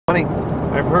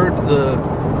I've heard the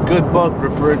good book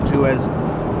referred to as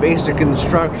basic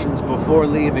instructions before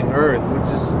leaving Earth,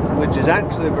 which is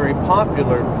actually very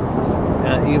popular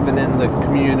even in the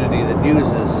community that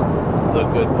uses the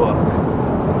good book.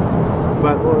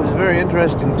 But what was very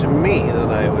interesting to me that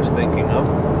I was thinking of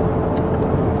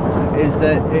is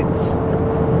that it's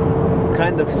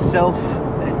kind of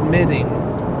self-admitting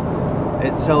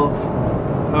itself,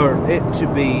 or it to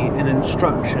be an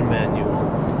instruction manual.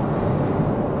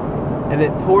 And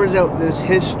it pours out this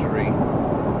history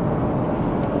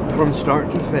from start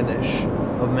to finish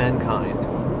of mankind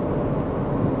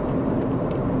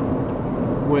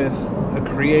with a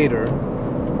creator.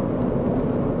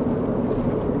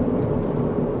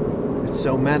 It's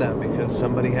so meta because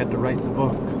somebody had to write the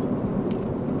book.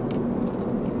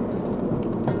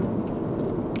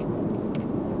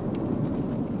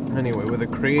 Anyway, with a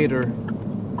creator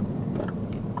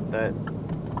that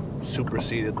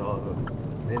superseded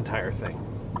the entire thing.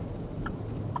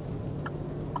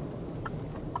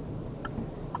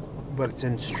 But it's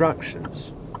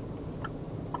instructions,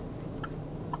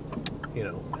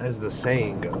 as the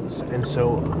saying goes. And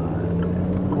so,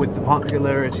 with the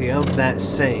popularity of that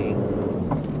saying,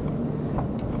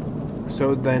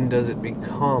 so then does it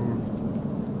become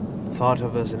thought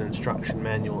of as an instruction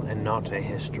manual and not a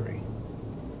history.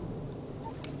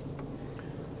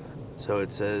 So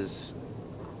it says,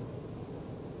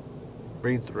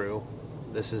 read through,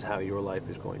 this is how your life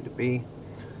is going to be.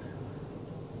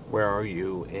 Where are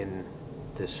you in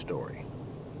this story?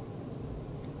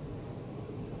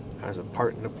 As a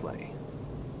part to play.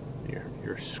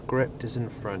 Your script is in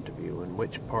front of you, and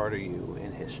which part are you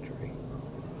in history?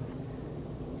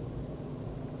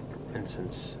 And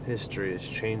since history has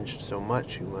changed so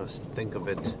much, you must think of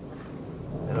it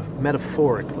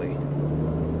metaphorically.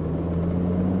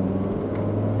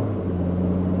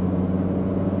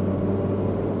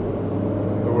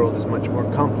 The world is much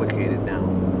more complicated now,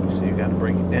 so you got to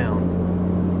break it down.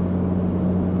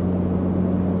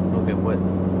 Look at what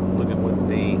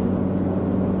the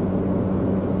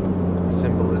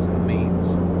symbolism means,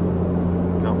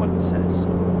 not what it says.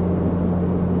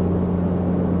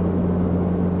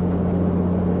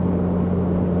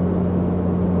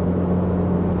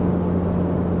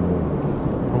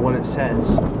 And what it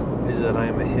says is that I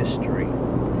am a history.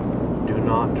 Do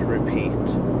not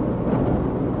repeat.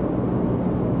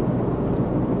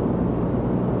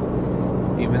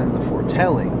 Even in the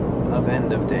foretelling of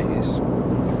end of days,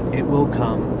 it will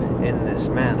come in this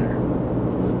manner.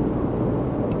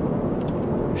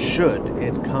 Should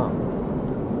it come,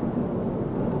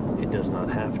 it does not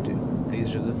have to.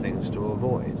 These are the things to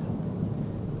avoid,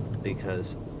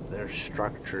 because there's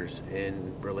structures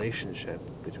in relationship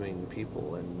between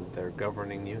people and their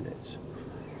governing units.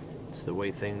 It's the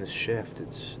way things shift,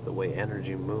 it's the way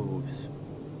energy moves.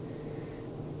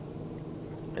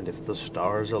 And if the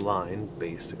stars align,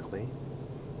 basically,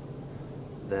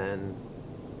 then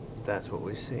that's what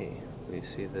we see. We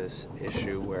see this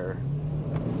issue where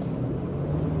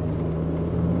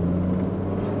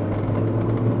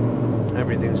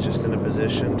everything's just in a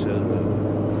position to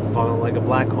funnel like a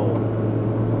black hole,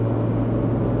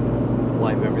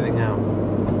 wipe everything out.